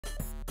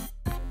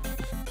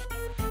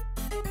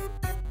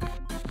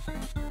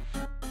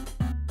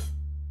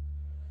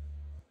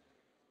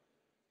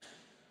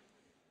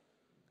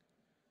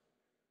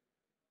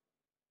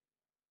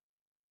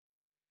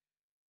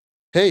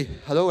Hey,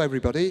 hello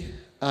everybody.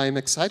 I'm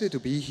excited to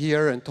be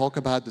here and talk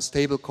about the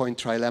Stablecoin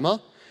Trilemma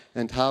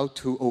and how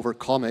to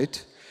overcome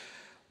it.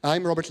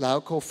 I'm Robert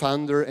Lauko,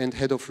 founder and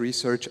head of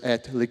research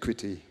at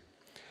Liquidity.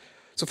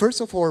 So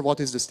first of all, what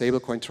is the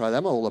Stablecoin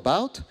Trilemma all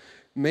about?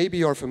 Maybe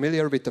you're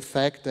familiar with the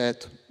fact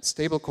that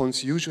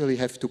stablecoins usually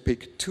have to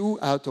pick 2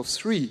 out of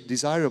 3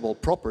 desirable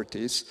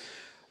properties: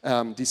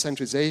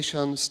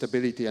 decentralization,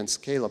 stability, and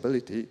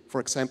scalability.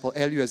 For example,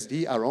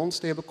 LUSD, our own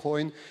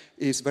stablecoin,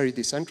 is very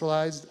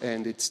decentralized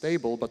and it's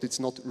stable, but it's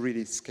not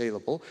really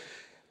scalable.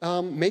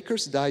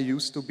 Maker's DAI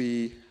used to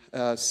be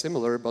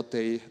similar, but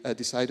they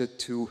decided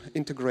to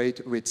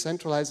integrate with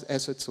centralized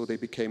assets, so they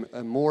became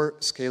more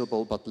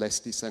scalable but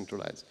less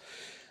decentralized.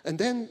 And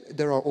then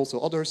there are also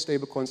other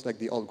stablecoins, like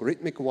the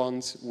algorithmic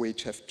ones,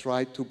 which have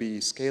tried to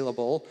be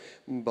scalable,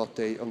 but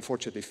they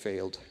unfortunately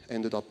failed,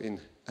 ended up in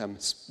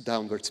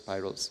downward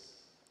spirals.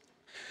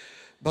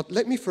 But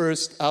let me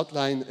first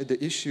outline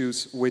the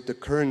issues with the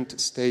current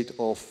state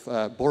of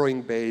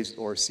borrowing-based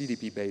or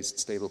CDP-based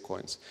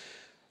stablecoins.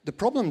 The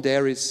problem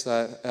there is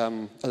a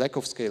lack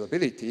of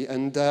scalability,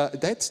 and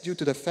that's due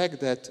to the fact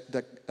that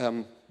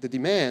the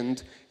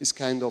demand is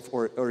kind of,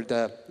 or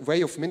the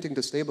way of minting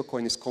the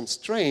stablecoin is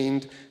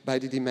constrained by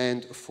the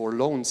demand for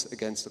loans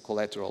against the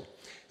collateral.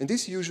 And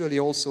this usually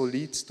also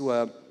leads to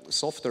a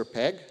softer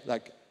peg,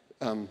 like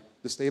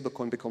the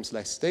stablecoin becomes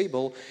less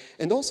stable,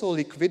 and also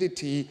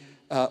liquidity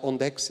on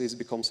DEXs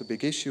becomes a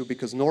big issue,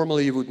 because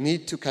normally you would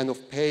need to kind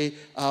of pay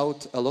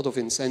out a lot of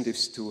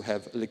incentives to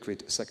have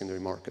liquid secondary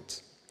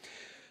markets.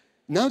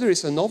 Now there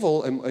is a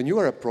novel, a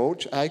newer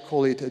approach. I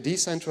call it a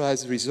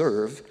decentralized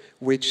reserve,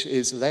 which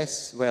is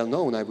less well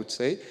known, I would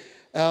say.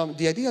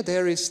 The idea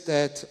there is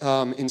that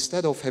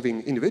instead of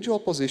having individual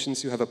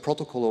positions, you have a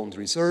protocol-owned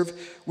reserve,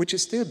 which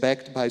is still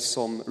backed by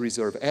some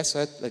reserve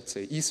asset, let's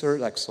say Ether,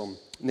 like some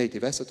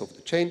native asset of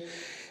the chain.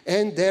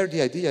 And there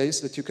the idea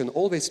is that you can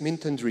always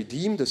mint and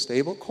redeem the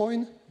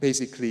stablecoin,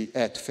 basically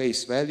at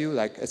face value,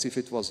 like as if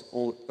it was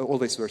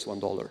always worth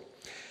 $1.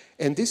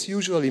 And this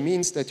usually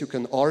means that you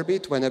can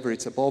arbit whenever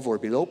it's above or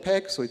below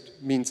peg, so it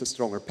means a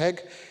stronger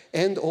peg.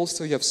 And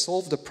also you have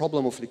solved the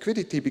problem of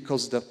liquidity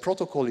because the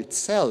protocol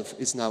itself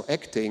is now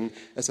acting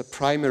as a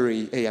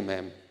primary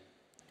AMM.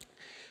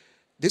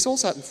 This all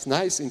sounds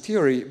nice in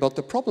theory, but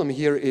the problem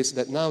here is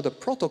that now the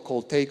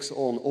protocol takes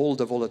on all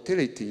the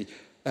volatility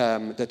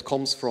that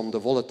comes from the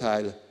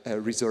volatile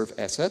reserve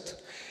asset.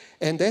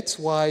 And that's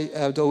why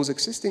those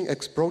existing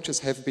approaches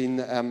have been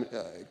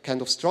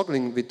kind of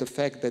struggling with the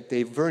fact that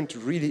they weren't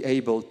really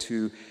able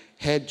to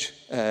hedge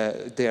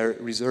their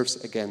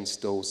reserves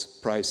against those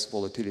price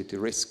volatility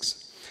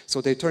risks.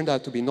 So they turned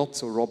out to be not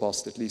so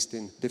robust, at least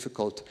in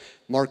difficult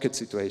market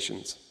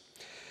situations.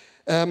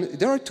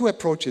 There are 2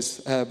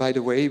 approaches, by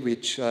the way,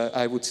 which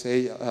I would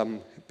say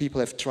people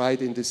have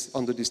tried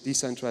under this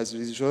decentralized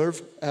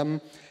reserve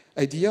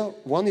idea.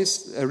 One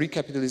is a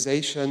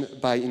recapitalization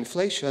by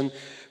inflation,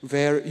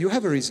 where you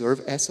have a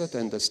reserve asset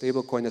and the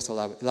stablecoin as a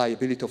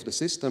liability of the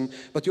system,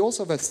 but you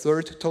also have a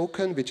third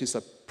token, which is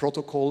a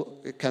protocol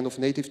kind of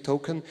native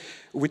token,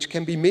 which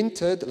can be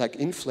minted, like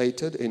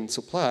inflated in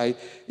supply,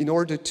 in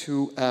order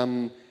to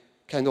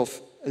kind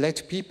of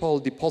let people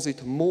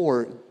deposit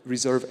more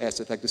reserve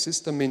asset. Like the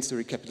system mints the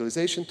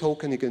recapitalization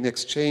token in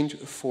exchange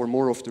for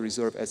more of the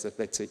reserve asset,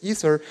 let's say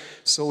Ether,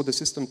 so the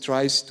system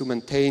tries to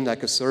maintain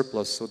like a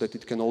surplus so that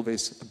it can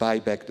always buy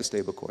back the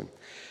stablecoin.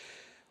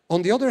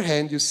 On the other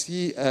hand, you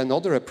see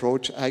another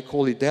approach, I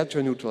call it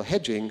delta neutral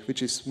hedging,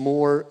 which is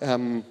more,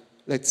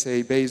 let's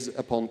say, based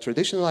upon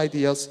traditional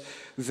ideas,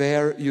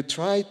 where you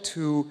try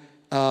to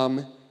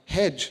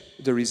hedge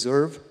the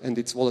reserve and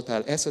its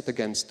volatile asset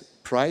against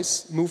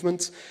price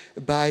movements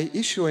by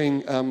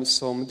issuing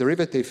some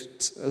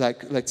derivatives,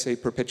 like, let's say,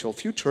 perpetual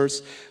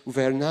futures,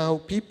 where now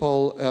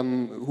people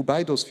who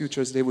buy those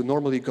futures, they would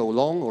normally go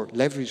long or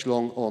leverage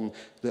long on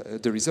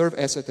the reserve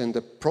asset, and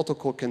the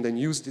protocol can then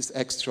use this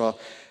extra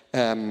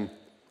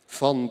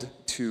fund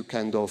to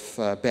kind of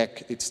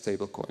back its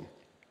stablecoin.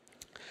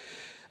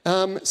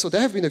 So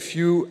there have been a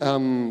few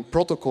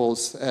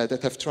protocols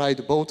that have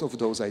tried both of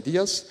those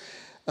ideas.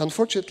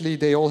 Unfortunately,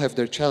 they all have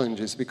their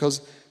challenges,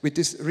 because with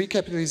this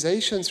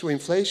recapitalization through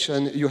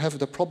inflation, you have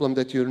the problem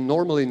that you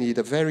normally need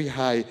a very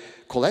high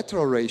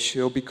collateral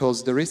ratio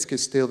because the risk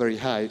is still very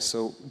high.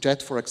 So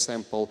JET, for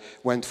example,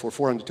 went for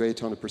 400 to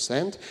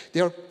 800%.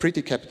 They are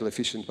pretty capital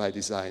efficient by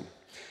design.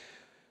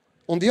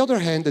 On the other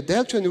hand, the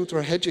delta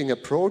neutral hedging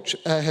approach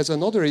has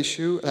another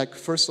issue. Like,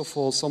 first of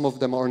all, some of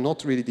them are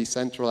not really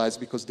decentralized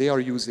because they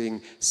are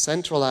using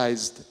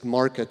centralized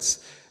markets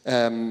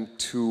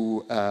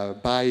to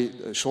buy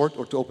short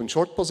or to open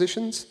short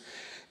positions.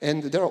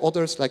 And there are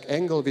others like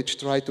Angle, which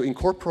try to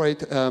incorporate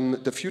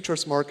the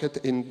futures market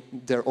in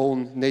their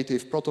own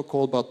native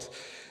protocol, but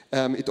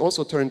it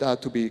also turned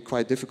out to be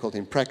quite difficult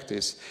in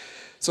practice.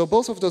 So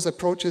both of those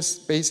approaches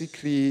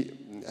basically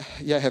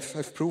have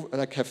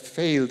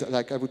failed,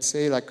 like I would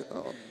say,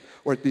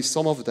 or at least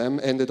some of them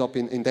ended up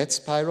in debt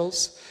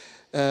spirals.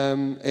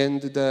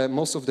 And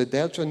most of the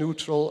delta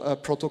neutral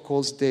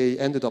protocols, they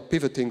ended up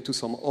pivoting to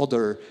some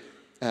other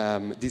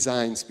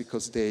designs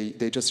because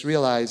they just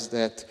realized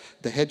that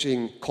the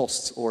hedging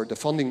costs or the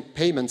funding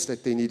payments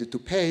that they needed to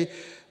pay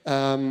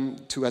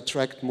to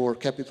attract more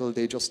capital,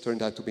 they just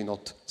turned out to be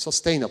not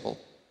sustainable.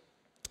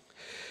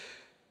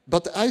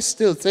 But I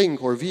still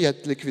think, or we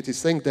at Liquidity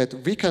think, that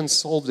we can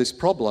solve this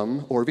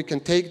problem, or we can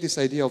take this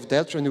idea of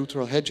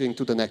delta-neutral hedging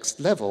to the next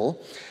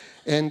level.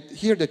 And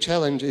here the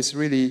challenge is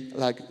really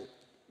like,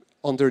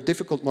 under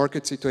difficult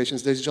market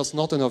situations, there's just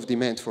not enough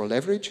demand for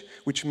leverage,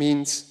 which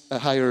means a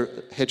higher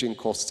hedging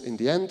costs in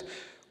the end,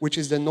 which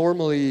is then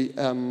normally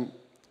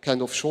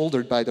kind of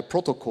shouldered by the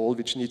protocol,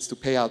 which needs to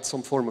pay out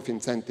some form of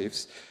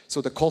incentives. So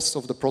the costs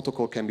of the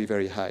protocol can be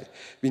very high.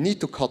 We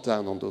need to cut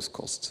down on those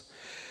costs.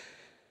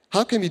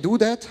 How can we do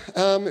that?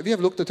 We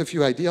have looked at a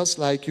few ideas,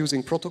 like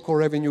using protocol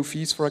revenue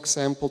fees, for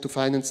example, to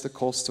finance the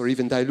costs, or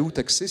even dilute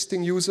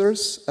existing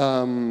users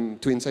to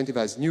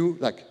incentivize new,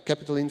 like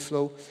capital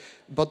inflow.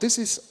 But this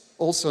is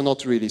also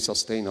not really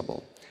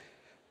sustainable.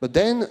 But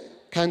then,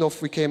 kind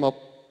of, we came up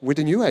with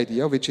a new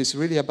idea, which is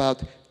really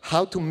about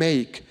how to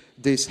make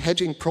this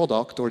hedging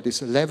product, or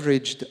this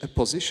leveraged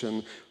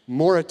position,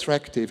 more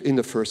attractive in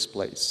the first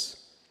place.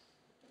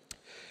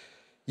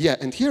 Yeah,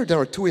 and here there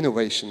are two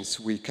innovations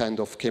we kind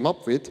of came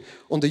up with.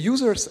 On the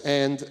user's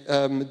end,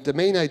 the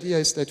main idea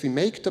is that we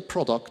make the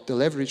product, the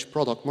leveraged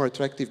product, more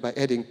attractive by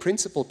adding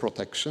principal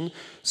protection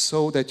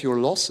so that your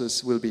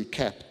losses will be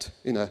capped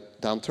in a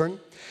downturn.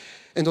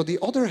 And on the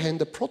other hand,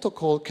 the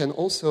protocol can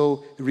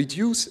also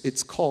reduce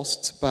its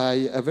costs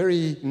by a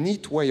very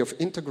neat way of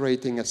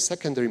integrating a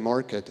secondary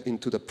market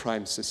into the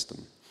prime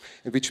system,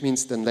 which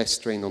means then less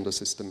strain on the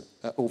system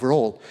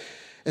overall.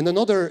 And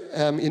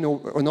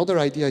another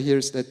idea here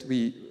is that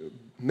we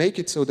make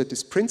it so that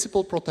this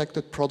principal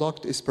protected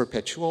product is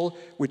perpetual,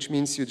 which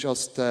means you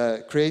just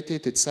create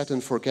it, it's set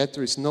and forget,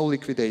 there is no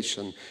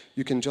liquidation.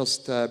 You can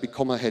just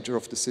become a hedger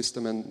of the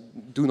system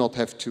and do not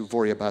have to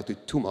worry about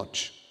it too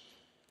much.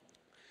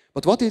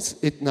 But what is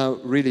it now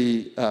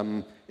really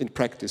in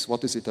practice?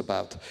 What is it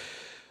about?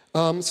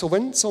 So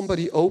when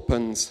somebody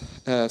opens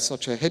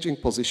such a hedging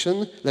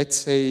position, let's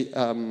say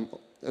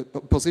a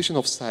position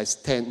of size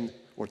 10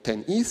 or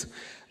 10 ETH,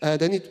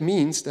 then it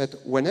means that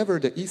whenever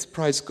the ETH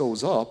price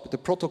goes up, the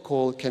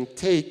protocol can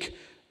take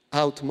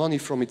out money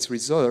from its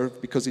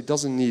reserve because it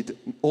doesn't need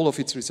all of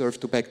its reserve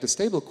to back the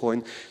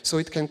stablecoin, so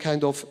it can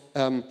kind of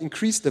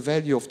increase the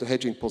value of the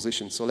hedging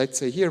position. So let's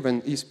say here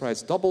when ETH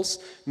price doubles,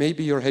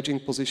 maybe your hedging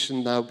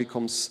position now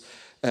becomes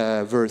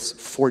worth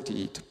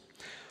 40 ETH.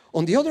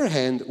 On the other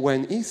hand,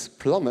 when ETH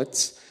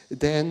plummets,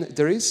 then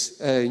there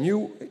is a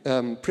new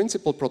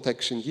principal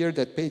protection here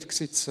that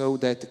makes it so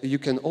that you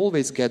can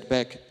always get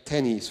back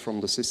 10 ETH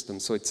from the system.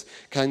 So it's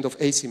kind of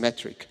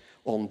asymmetric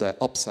on the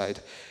upside.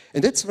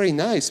 And that's very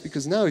nice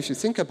because now if you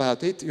think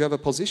about it, you have a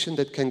position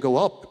that can go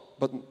up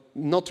but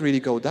not really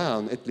go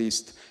down, at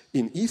least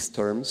in ETH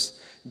terms.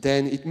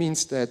 Then it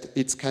means that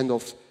it's kind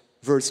of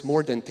worth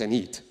more than 10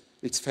 ETH.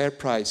 Its fair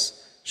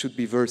price should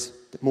be worth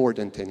more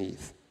than 10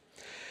 ETH.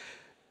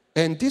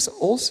 And this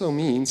also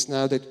means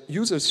now that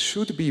users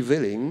should be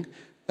willing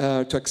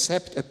to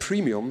accept a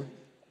premium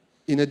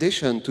in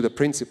addition to the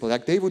principal.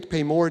 Like they would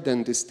pay more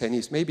than this 10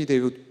 ETH. Maybe they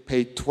would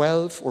pay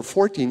 12 or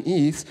 14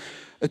 ETH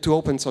to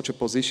open such a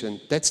position.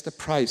 That's the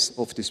price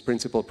of this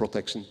principal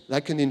protection,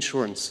 like an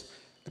insurance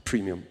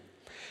premium.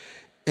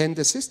 And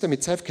the system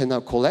itself can now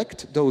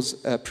collect those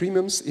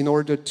premiums in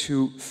order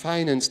to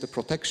finance the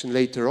protection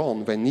later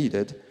on when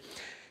needed.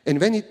 And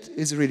when it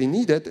is really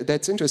needed,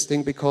 that's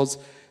interesting because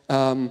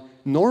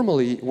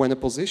normally when a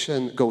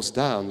position goes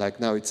down, like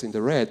now it's in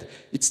the red,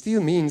 it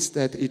still means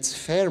that its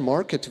fair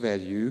market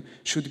value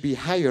should be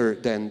higher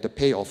than the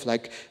payoff.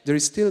 Like there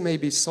is still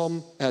maybe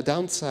some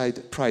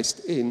downside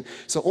priced in,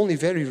 so only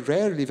very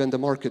rarely when the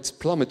markets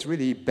plummet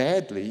really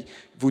badly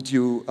would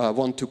you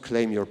want to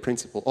claim your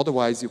principal.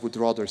 Otherwise you would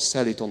rather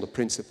sell it on the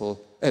principal,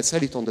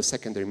 sell it on the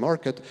secondary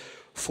market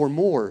for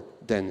more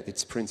than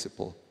its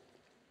principal.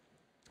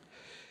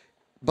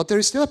 But there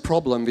is still a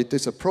problem with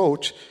this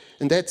approach.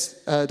 And that's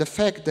the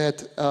fact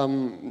that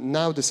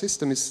now the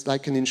system is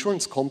like an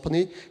insurance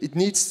company. It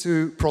needs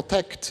to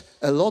protect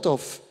a lot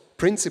of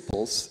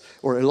principals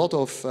or a lot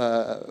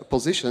of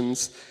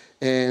positions.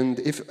 And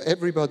if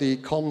everybody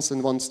comes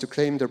and wants to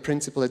claim their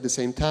principal at the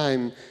same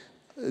time,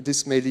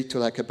 this may lead to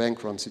like a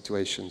bank run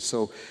situation.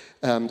 So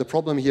the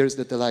problem here is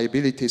that the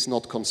liability is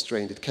not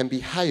constrained. It can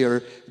be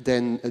higher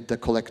than the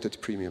collected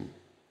premium.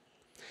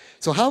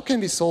 So how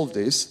can we solve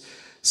this?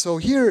 So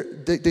here,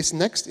 this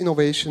next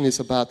innovation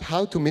is about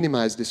how to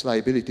minimize this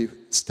liability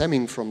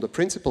stemming from the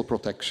principal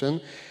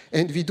protection.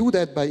 And we do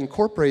that by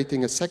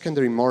incorporating a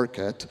secondary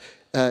market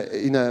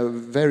in a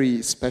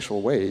very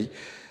special way.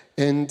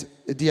 And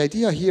the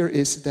idea here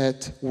is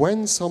that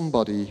when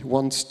somebody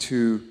wants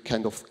to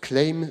kind of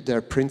claim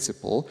their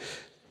principal,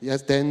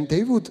 yes, then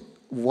they would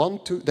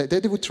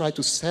try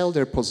to sell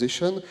their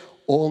position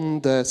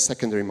on the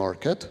secondary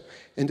market.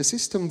 And the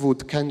system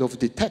would kind of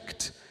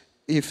detect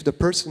if the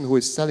person who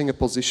is selling a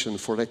position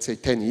for, let's say,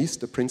 10 ETH,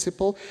 the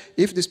principal,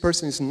 if this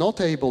person is not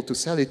able to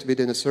sell it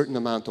within a certain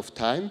amount of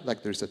time,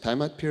 like there's a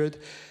timeout period,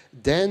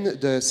 then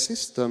the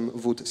system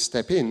would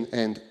step in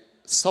and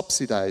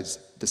subsidize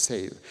the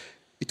sale.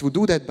 It would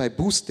do that by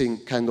boosting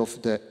kind of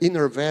the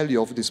inner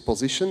value of this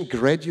position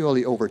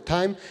gradually over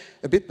time,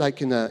 a bit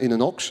like in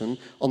an auction,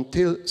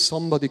 until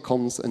somebody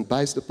comes and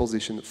buys the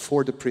position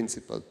for the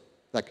principal,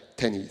 like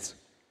 10 ETH.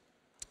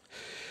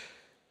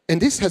 And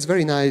this has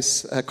very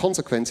nice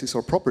consequences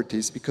or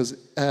properties, because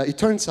it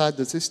turns out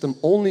the system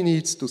only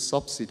needs to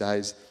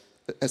subsidize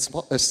a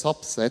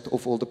subset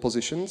of all the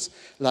positions,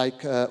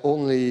 like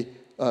only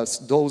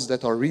those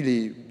that are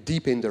really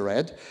deep in the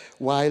red,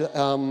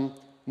 while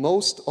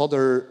most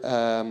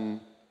other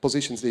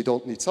positions, they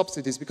don't need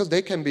subsidies because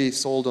they can be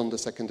sold on the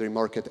secondary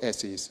market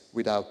as is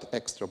without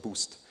extra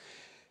boost.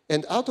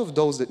 And out of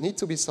those that need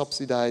to be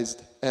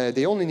subsidized,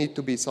 they only need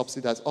to be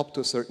subsidized up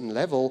to a certain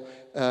level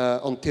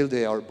until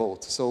they are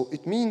bought. So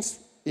it means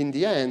in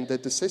the end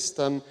that the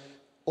system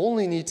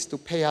only needs to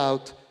pay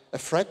out a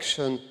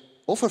fraction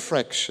of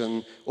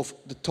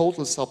the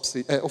total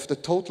of the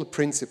total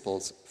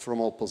principals from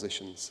all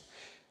positions.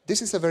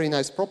 This is a very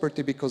nice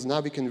property because now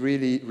we can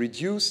really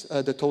reduce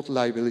the total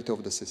liability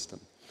of the system.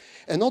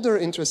 Another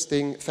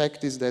interesting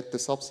fact is that the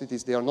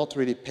subsidies, they are not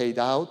really paid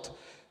out,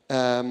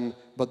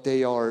 but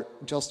they are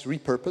just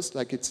repurposed,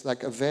 like it's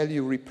like a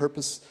value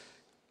repurposed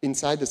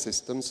inside the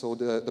system, so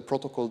the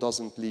protocol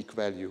doesn't leak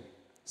value.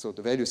 So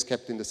the value is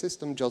kept in the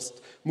system,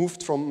 just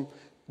moved from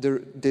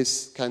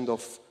this kind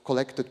of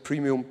collected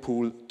premium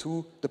pool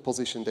to the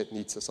position that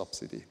needs a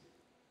subsidy.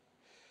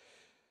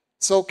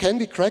 So can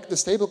we crack the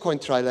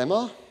stablecoin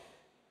trilemma?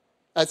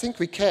 I think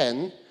we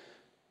can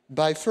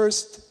by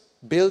first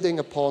building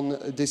upon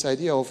this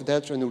idea of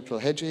delta neutral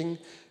hedging,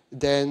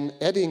 then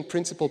adding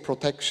principal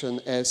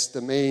protection as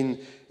the main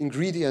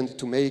ingredient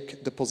to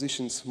make the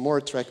positions more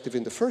attractive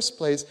in the first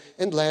place,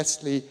 and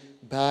lastly,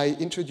 by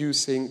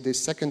introducing this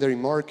secondary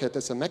market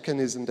as a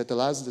mechanism that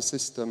allows the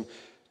system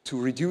to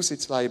reduce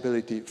its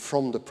liability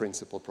from the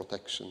principal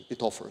protection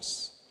it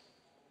offers.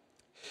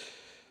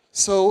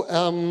 So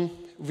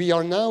we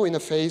are now in a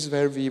phase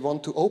where we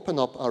want to open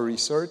up our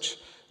research.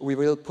 We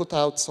will put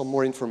out some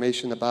more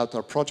information about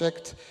our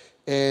project,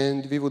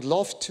 and we would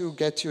love to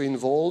get you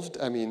involved.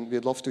 I mean,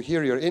 we'd love to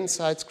hear your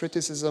insights,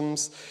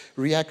 criticisms,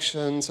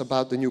 reactions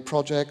about the new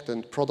project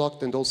and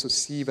product, and also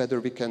see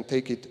whether we can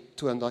take it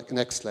to a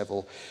next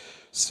level.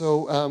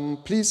 So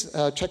please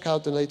check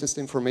out the latest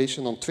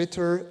information on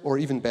Twitter, or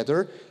even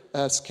better,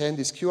 scan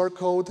this QR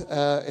code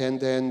and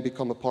then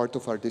become a part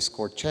of our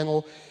Discord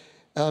channel.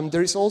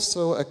 There is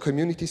also a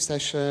community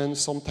session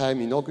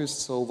sometime in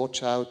August, so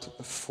watch out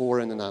for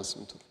an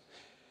announcement.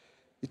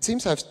 It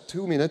seems I have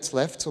 2 minutes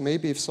left, so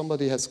maybe if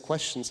somebody has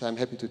questions, I'm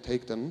happy to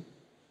take them.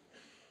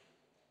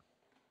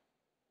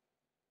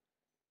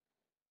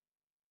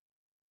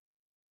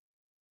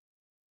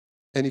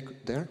 Any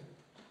there?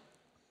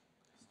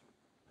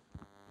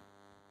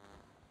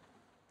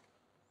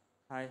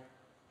 Hi,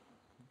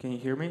 can you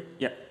hear me?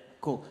 Yeah,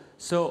 cool.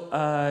 So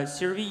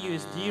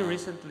CRV-USD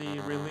recently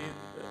released,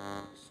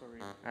 sorry,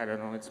 I don't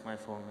know, it's my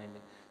phone maybe.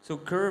 So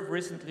Curve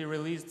recently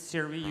released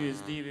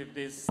CRV-USD with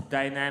this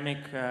dynamic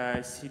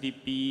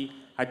CDP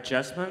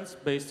adjustments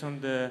based on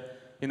the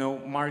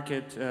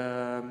market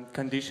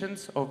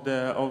conditions of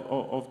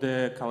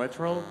the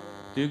collateral.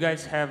 Do you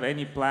guys have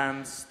any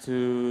plans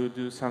to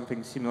do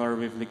something similar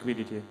with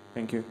liquidity?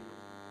 Thank you.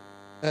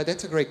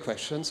 That's a great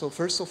question. So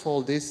first of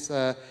all, this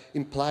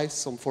implies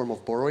some form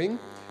of borrowing.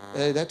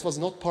 That was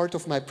not part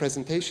of my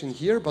presentation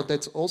here, but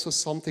that's also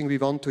something we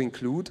want to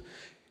include.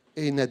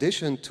 In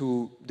addition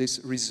to this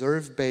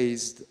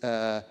reserve-based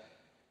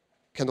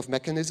kind of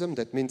mechanism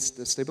that means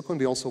the stablecoin,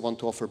 we also want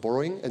to offer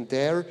borrowing. And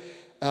there,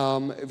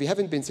 we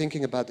haven't been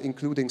thinking about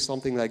including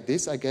something like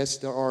this. I guess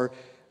there are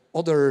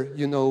other,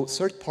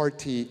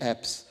 third-party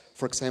apps,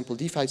 for example,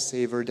 DeFi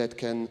Saver, that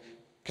can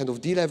kind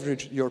of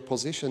deleverage your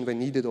position when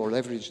needed or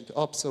leverage it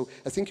up. So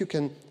I think you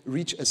can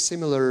reach a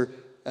similar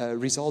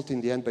result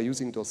in the end by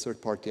using those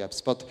third-party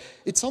apps. But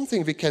it's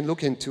something we can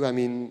look into, I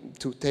mean,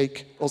 to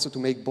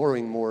make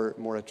borrowing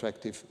more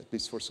attractive, at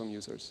least for some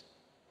users.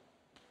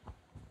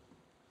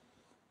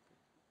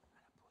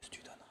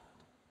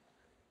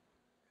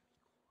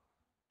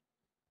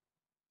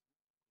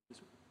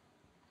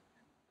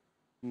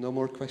 No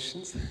more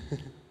questions?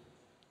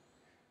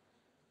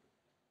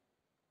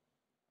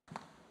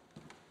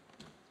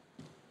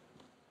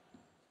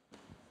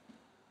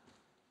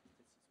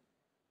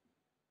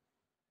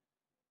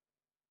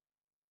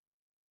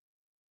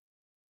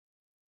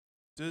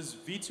 Does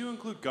V2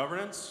 include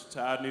governance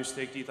to add new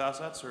staked ETH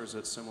assets, or is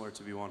it similar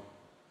to V1?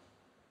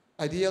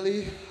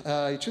 Ideally,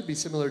 it should be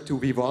similar to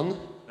V1.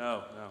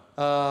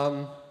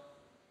 No.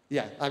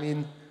 Yeah, I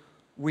mean,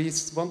 we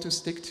want to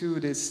stick to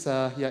this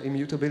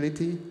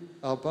immutability,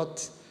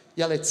 but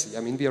yeah, let's see.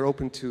 I mean, we are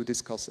open to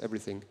discuss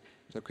everything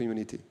with our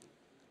community.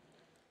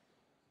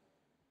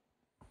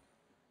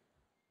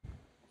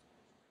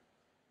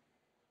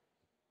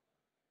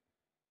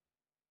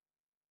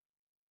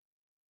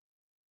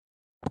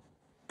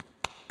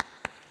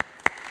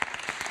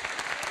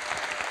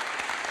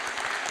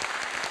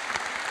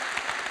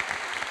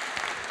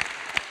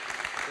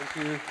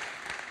 Thank you.